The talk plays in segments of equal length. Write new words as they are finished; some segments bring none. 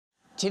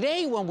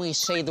Today, when we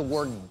say the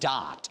word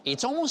dot,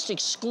 it's almost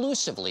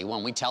exclusively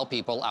when we tell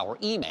people our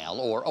email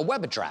or a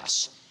web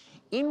address.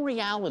 In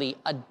reality,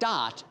 a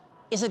dot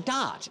is a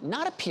dot,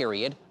 not a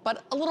period,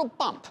 but a little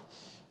bump,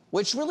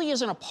 which really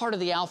isn't a part of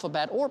the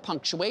alphabet or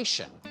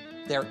punctuation.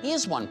 There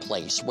is one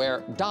place where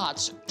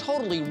dots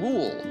totally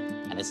rule,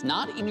 and it's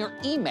not in your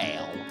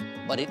email,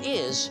 but it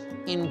is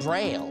in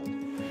Braille.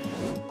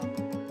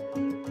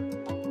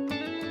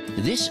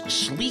 This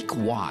sleek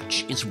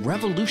watch is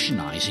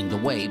revolutionizing the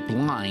way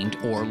blind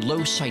or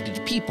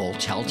low-sighted people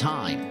tell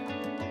time.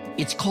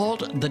 It's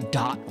called the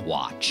Dot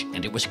Watch,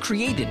 and it was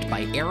created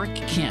by Eric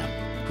Kim,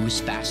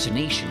 whose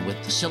fascination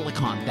with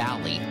Silicon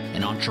Valley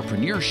and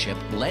entrepreneurship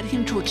led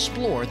him to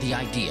explore the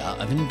idea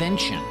of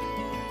invention.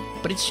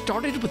 But it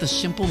started with a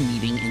simple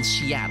meeting in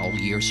Seattle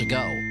years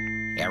ago.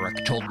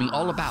 Eric told me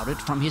all about it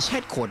from his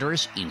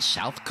headquarters in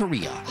South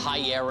Korea. Hi,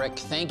 Eric.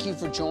 Thank you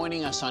for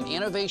joining us on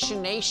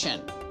Innovation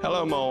Nation.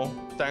 Hello, Mo.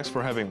 Thanks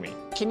for having me.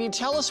 Can you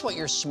tell us what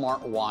your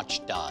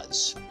smartwatch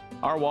does?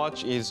 Our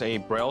watch is a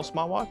Braille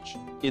smartwatch.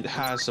 It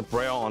has a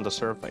Braille on the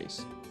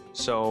surface.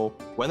 So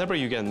whenever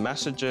you get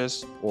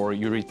messages or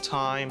you read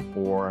time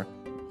or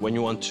when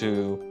you want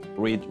to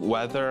read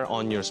weather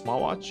on your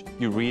smartwatch,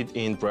 you read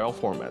in Braille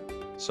format.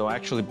 So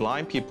actually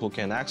blind people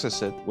can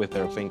access it with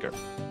their finger.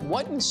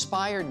 What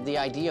inspired the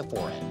idea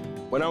for it?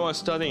 When I was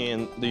studying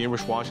in the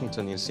University of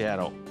Washington in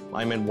Seattle,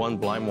 I met one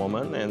blind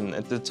woman, and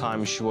at the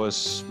time she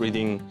was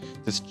reading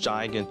this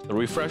giant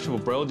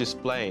refreshable Braille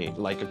display,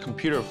 like a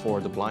computer for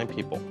the blind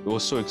people. It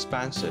was so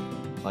expensive,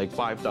 like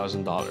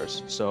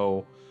 $5,000.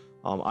 So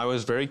I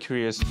was very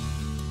curious.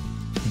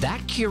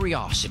 That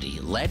curiosity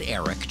led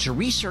Eric to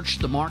research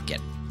the market,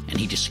 and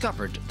he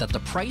discovered that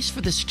the price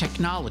for this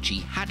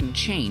technology hadn't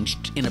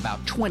changed in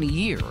about 20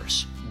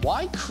 years.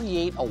 Why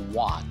create a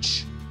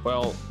watch?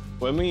 Well,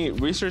 when we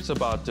researched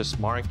about this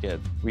market,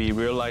 we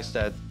realized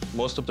that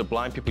most of the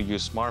blind people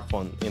use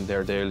smartphone in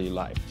their daily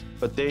life.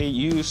 But they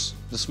use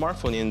the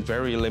smartphone in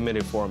very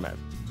limited format,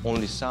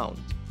 only sound.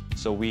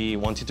 So we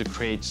wanted to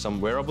create some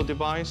wearable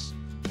device,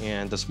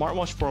 and the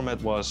smartwatch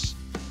format was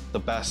the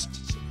best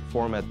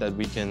format that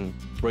we can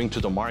bring to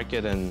the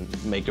market and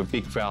make a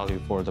big value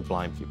for the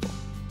blind people.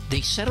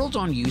 They settled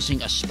on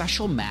using a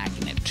special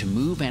magnet to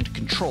move and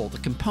control the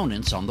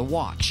components on the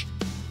watch.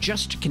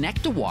 Just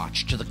connect the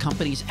watch to the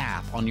company's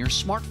app on your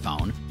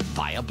smartphone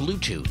via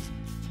Bluetooth.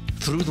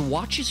 Through the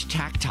watch's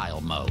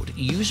tactile mode,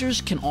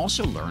 users can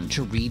also learn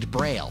to read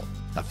Braille,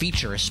 a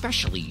feature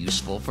especially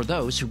useful for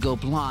those who go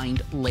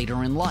blind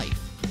later in life.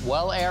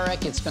 Well,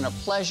 Eric, it's been a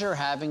pleasure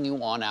having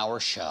you on our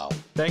show.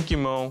 Thank you,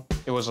 Mo.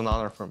 It was an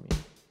honor for me.